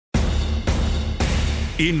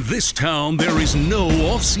In this town, there is no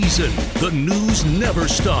off-season. The news never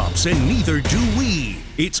stops, and neither do we.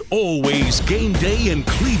 It's always game day in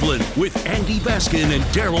Cleveland with Andy Baskin and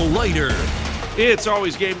Daryl Ryder. It's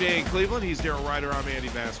always game day in Cleveland. He's Daryl Ryder. I'm Andy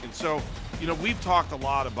Baskin. So, we've talked a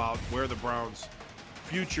lot about where the Browns'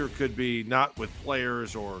 future could be, not with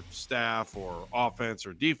players or staff or offense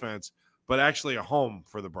or defense, but actually a home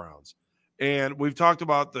for the Browns. And we've talked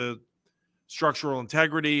about the structural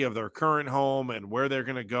integrity of their current home and where they're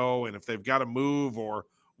going to go and if they've got to move or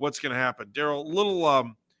what's going to happen.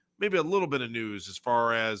 Daryl, maybe a little bit of news as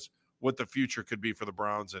far as what the future could be for the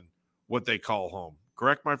Browns and what they call home.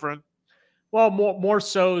 Correct, my friend? Well, more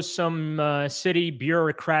so some city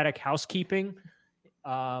bureaucratic housekeeping.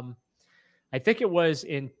 I think it was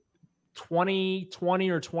in 2020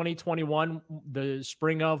 or 2021, the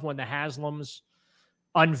spring of when the Haslams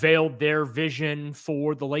unveiled their vision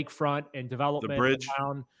for the lakefront and development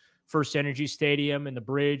around First Energy Stadium and the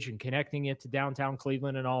bridge and connecting it to downtown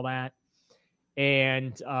Cleveland and all that.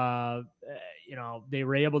 And, they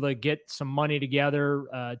were able to get some money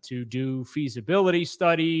together to do feasibility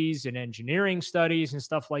studies and engineering studies and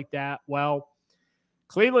stuff like that. Well,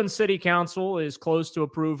 Cleveland City Council is close to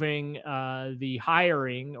approving the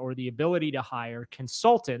hiring or the ability to hire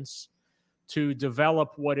consultants to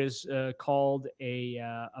develop what is called a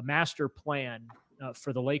master plan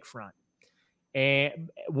for the lakefront,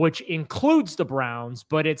 and which includes the Browns,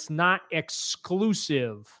 but it's not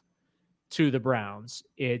exclusive to the Browns.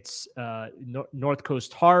 It's North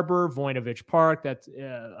Coast Harbor, Voinovich Park. That's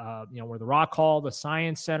where the Rock Hall, the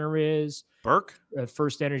Science Center is. Burke,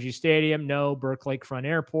 First Energy Stadium. No, Burke Lakefront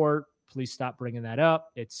Airport. Please stop bringing that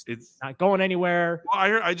up. It's not going anywhere.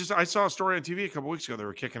 Well, I saw a story on TV a couple weeks ago. They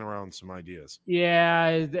were kicking around some ideas. Yeah,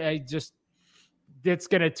 it's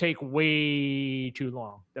going to take way too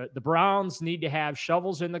long. The Browns need to have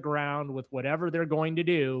shovels in the ground with whatever they're going to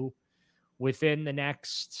do within the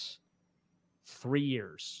next 3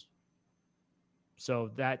 years.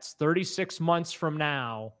 So that's 36 months from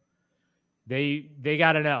now. They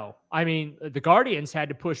got to know. I mean, the Guardians had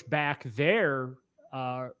to push back their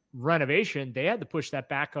renovation. They had to push that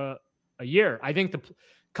back a year. I think the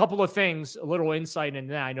couple of things, a little insight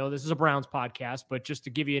into that. I know this is a Browns podcast, but just to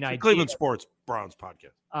give you an idea. Cleveland Sports Browns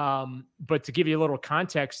podcast. But to give you a little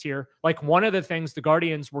context here, like one of the things the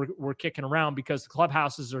Guardians were kicking around because the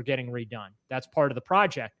clubhouses are getting redone. That's part of the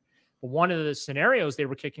project. But one of the scenarios they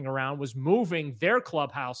were kicking around was moving their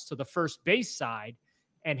clubhouse to the first base side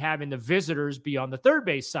and having the visitors be on the third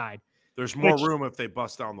base side. There's more room if they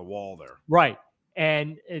bust down the wall there. Right.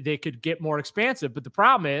 And they could get more expansive. But the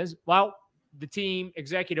problem is, the team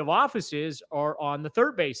executive offices are on the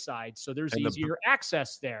third base side. So there's easier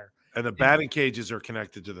access there. And the batting cages are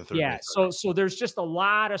connected to the third base side. So there's just a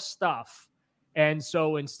lot of stuff. And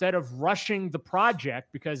so instead of rushing the project,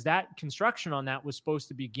 because that construction on that was supposed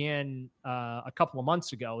to begin a couple of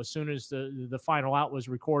months ago, as soon as the final out was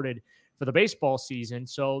recorded for the baseball season.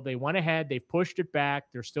 So they went ahead, they've pushed it back.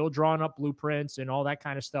 They're still drawing up blueprints and all that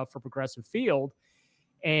kind of stuff for Progressive Field.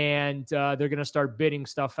 And they're going to start bidding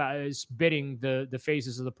the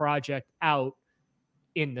phases of the project out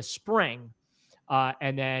in the spring.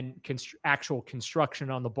 And then actual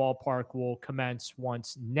construction on the ballpark will commence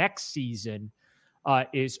once next season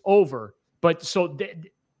is over. But so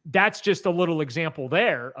that's just a little example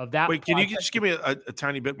there of that. Wait, can you just give me a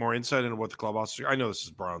tiny bit more insight into what the clubhouse is? I know this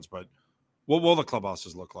is Browns, but what will the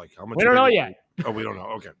clubhouses look like? How much? We don't know yet. Oh, we don't know.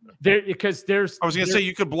 Okay. Because there's. I was going to say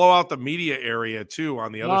you could blow out the media area too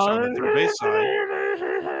on the other side, on the third base side.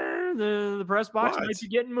 The press box might be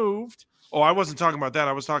getting moved. Oh, I wasn't talking about that.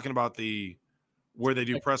 I was talking about where they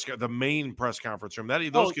do the main press conference room.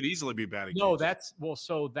 Those could easily be batting. No,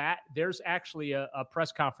 there's actually a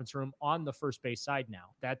press conference room on the first base side now.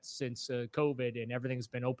 That's since COVID and everything's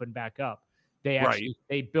been opened back up.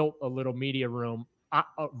 They built a little media room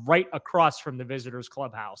right across from the visitors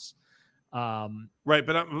clubhouse. Right,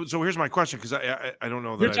 but so here's my question, because I don't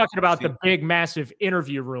know that you're talking about the big massive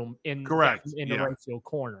interview room in the right field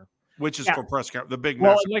corner, which is called press conference. The big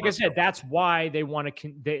like I said, that's why they want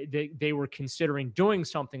to. They were considering doing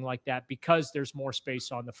something like that because there's more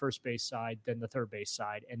space on the first base side than the third base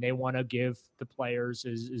side, and they want to give the players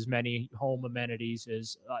as many home amenities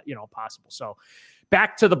as possible. So,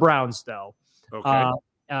 back to the Browns, though. Okay.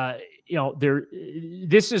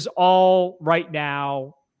 This is all right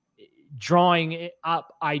now drawing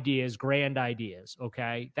up ideas, grand ideas.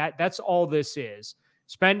 Okay. That's all this is.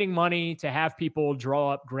 Spending money to have people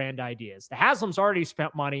draw up grand ideas. The Haslams already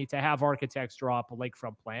spent money to have architects draw up a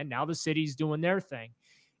lakefront plan. Now the city's doing their thing.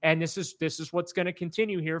 And this is what's going to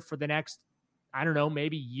continue here for the next, I don't know,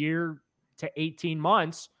 maybe year to 18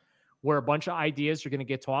 months, where a bunch of ideas are going to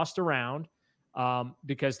get tossed around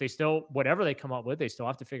because they still, whatever they come up with, they still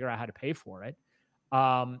have to figure out how to pay for it.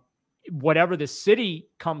 Whatever the city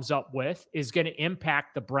comes up with is going to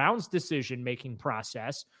impact the Browns' decision-making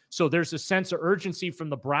process. So there's a sense of urgency from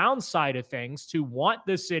the Browns side of things to want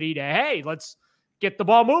the city to, hey, let's get the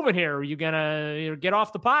ball moving here. Are you going to get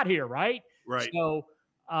off the pot here, right? Right. So,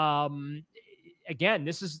 again,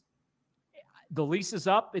 the lease is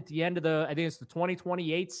up at the end of I think it's the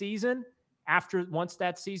 2028 season. Once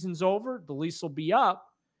that season's over, the lease will be up.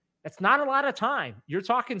 That's not a lot of time. You're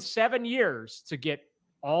talking 7 years to get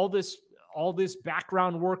all this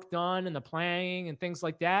background work done and the planning and things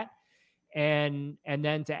like that. And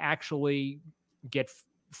then to actually get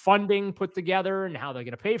funding put together and how they're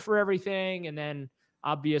going to pay for everything. And then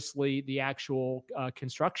obviously the actual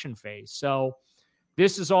construction phase. So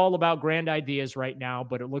this is all about grand ideas right now,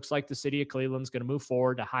 but it looks like the city of Cleveland's going to move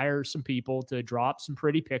forward to hire some people to draw up some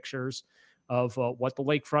pretty pictures of what the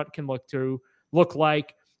lakefront can look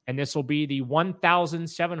like. And this will be the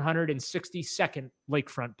 1,762nd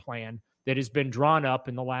lakefront plan that has been drawn up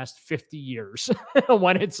in the last 50 years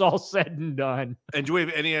when it's all said and done. And do we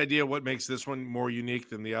have any idea what makes this one more unique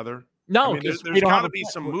than the other? No, I mean, there's got to be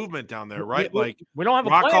some movement down there, right? We don't have a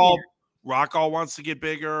Rock plan Hall. here. Rock Hall wants to get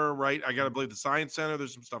bigger, right? I got to believe the Science Center.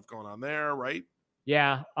 There's some stuff going on there, right?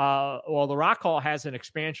 Yeah. Well, the Rock Hall has an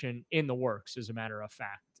expansion in the works, as a matter of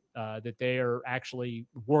fact, that they are actually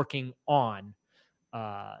working on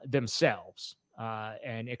themselves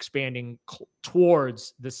and expanding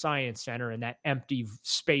towards the Science Center and that empty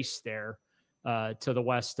space there to the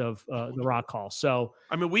west of the Rock Hall. So,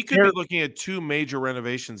 I mean, we could be looking at 2 major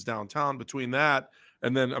renovations downtown between that.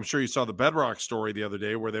 And then I'm sure you saw the Bedrock story the other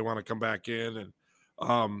day where they want to come back in. And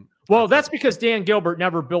well, that's because Dan Gilbert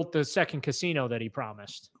never built the second casino that he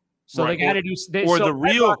promised. So right. They got to do the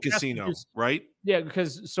real casino, right? Yeah,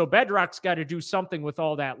 because Bedrock's got to do something with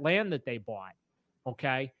all that land that they bought.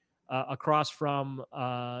 Okay, across from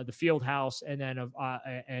the field house and then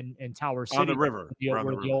and Tower City on the river.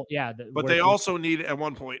 But they also need at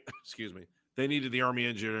one point. Excuse me. They needed the Army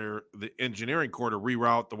engineering corps to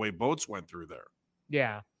reroute the way boats went through there.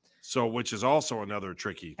 Yeah. So, which is also another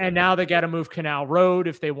tricky thing. And now they got to move Canal Road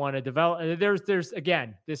if they want to develop. There's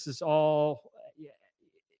again, this is all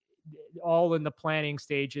in the planning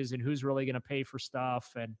stages and who's really going to pay for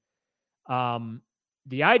stuff. And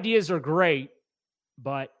the ideas are great,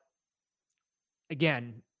 but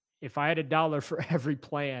again, if I had $1 for every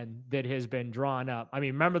plan that has been drawn up, I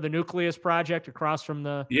mean, remember the Nucleus project across from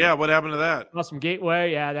what happened to that? Across from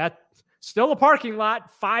Gateway, yeah, that. Still a parking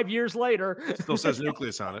lot 5 years later. Still says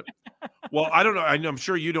Nucleus on it. Well, I don't know. I'm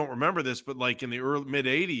sure you don't remember this, but like in the mid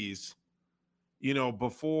 80s,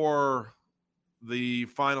 before the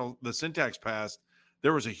Syntax passed,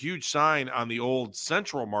 there was a huge sign on the old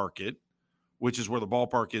Central Market, which is where the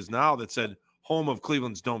ballpark is now, that said home of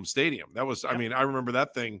Cleveland's Dome Stadium. That was, I mean, I remember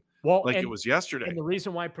that thing it was yesterday. And the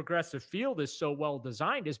reason why Progressive Field is so well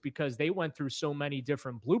designed is because they went through so many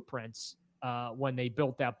different blueprints. When they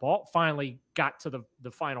built that finally got to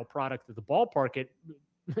the final product of the ballpark,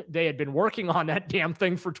 they had been working on that damn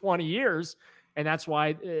thing for 20 years. And that's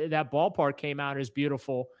why that ballpark came out as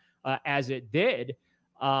beautiful as it did.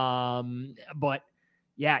 But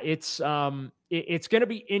yeah, it's going to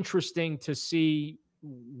be interesting to see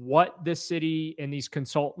what the city and these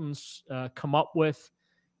consultants come up with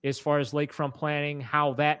as far as lakefront planning,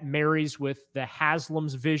 how that marries with the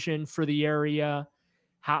Haslam's vision for the area.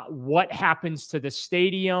 What happens to the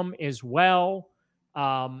stadium as well.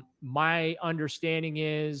 My understanding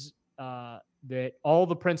is that all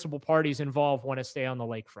the principal parties involved want to stay on the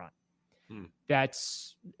lakefront.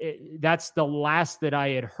 That's the last that I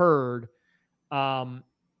had heard.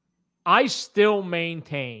 I still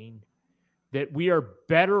maintain that we are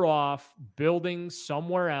better off building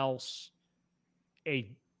somewhere else an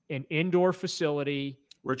indoor facility.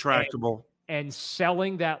 Retractable. And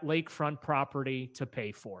selling that lakefront property to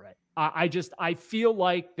pay for it. I feel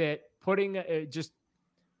like that putting just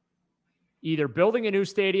either building a new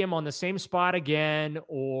stadium on the same spot again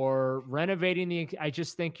or renovating I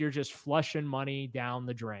just think you're just flushing money down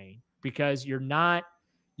the drain because you're not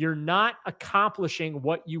accomplishing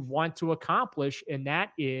what you want to accomplish. And that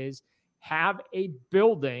is have a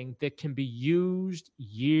building that can be used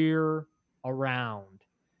year around.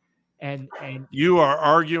 And you are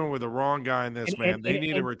arguing with the wrong guy in this, man. They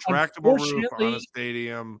need a retractable roof on a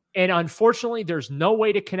stadium. And unfortunately, there's no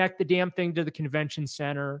way to connect the damn thing to the convention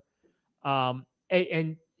center.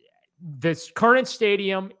 And this current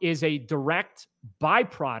stadium is a direct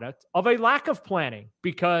byproduct of a lack of planning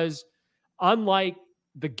because unlike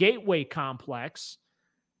the Gateway complex,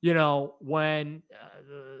 when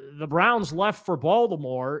the Browns left for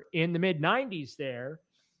Baltimore in the mid-90s there,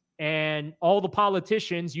 and all the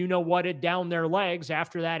politicians, whatted down their legs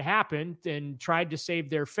after that happened and tried to save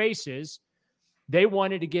their faces. They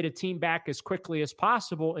wanted to get a team back as quickly as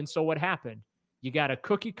possible. And so what happened? You got a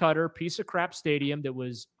cookie cutter piece of crap stadium that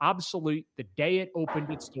was obsolete the day it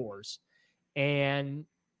opened its doors. And,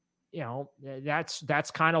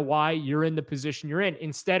 that's kind of why you're in the position you're in.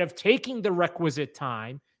 Instead of taking the requisite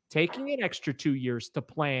time, taking an extra 2 years to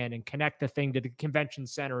plan and connect the thing to the convention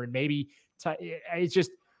center, and maybe it's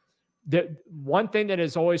just the one thing that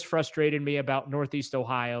has always frustrated me about Northeast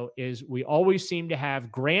Ohio is we always seem to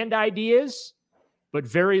have grand ideas, but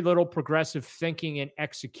very little progressive thinking and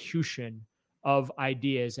execution of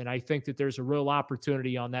ideas. And I think that there's a real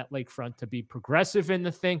opportunity on that lakefront to be progressive in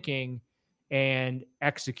the thinking and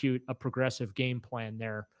execute a progressive game plan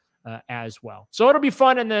there as well. So it'll be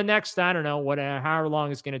fun in the next, I don't know, however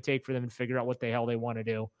long it's going to take for them to figure out what the hell they want to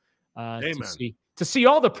do. To see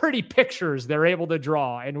all the pretty pictures they're able to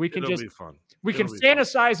draw, and we can be fun. We can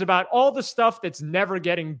fantasize about all the stuff that's never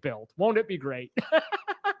getting built. Won't it be great?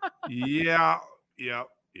 Yeah.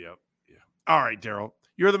 All right, Daryl,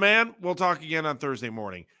 you're the man. We'll talk again on Thursday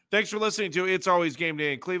morning. Thanks for listening to It's Always Game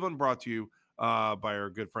Day in Cleveland, brought to you by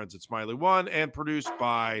our good friends at Smiley One and produced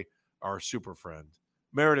by our super friend,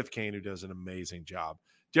 Meredith Kane, who does an amazing job.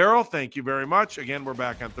 Daryl, thank you very much. Again, we're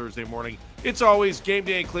back on Thursday morning. It's always Game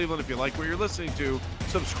Day in Cleveland. If you like what you're listening to,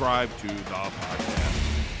 subscribe to the podcast.